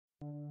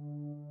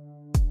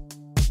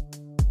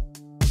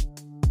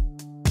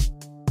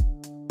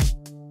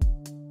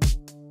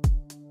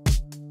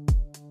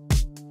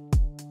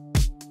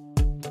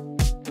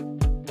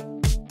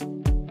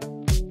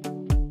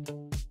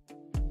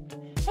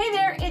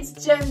it's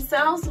Jen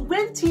Sells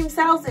with Team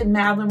Sells in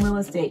Madeline Real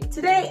Estate.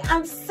 Today,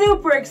 I'm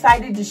super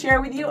excited to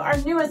share with you our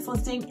newest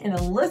listing in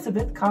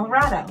Elizabeth,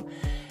 Colorado.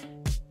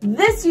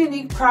 This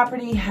unique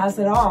property has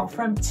it all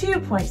from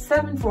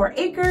 2.74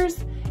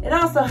 acres. It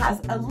also has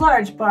a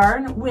large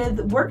barn with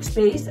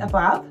workspace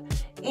above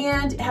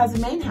and it has a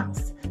main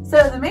house.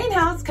 So the main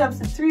house comes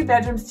with 3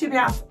 bedrooms, 2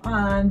 baths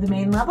on the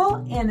main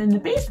level, and in the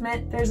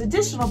basement, there's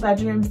additional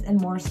bedrooms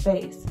and more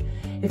space.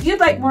 If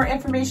you'd like more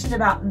information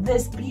about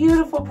this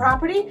beautiful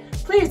property,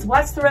 please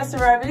watch the rest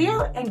of our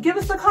video and give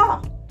us a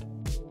call.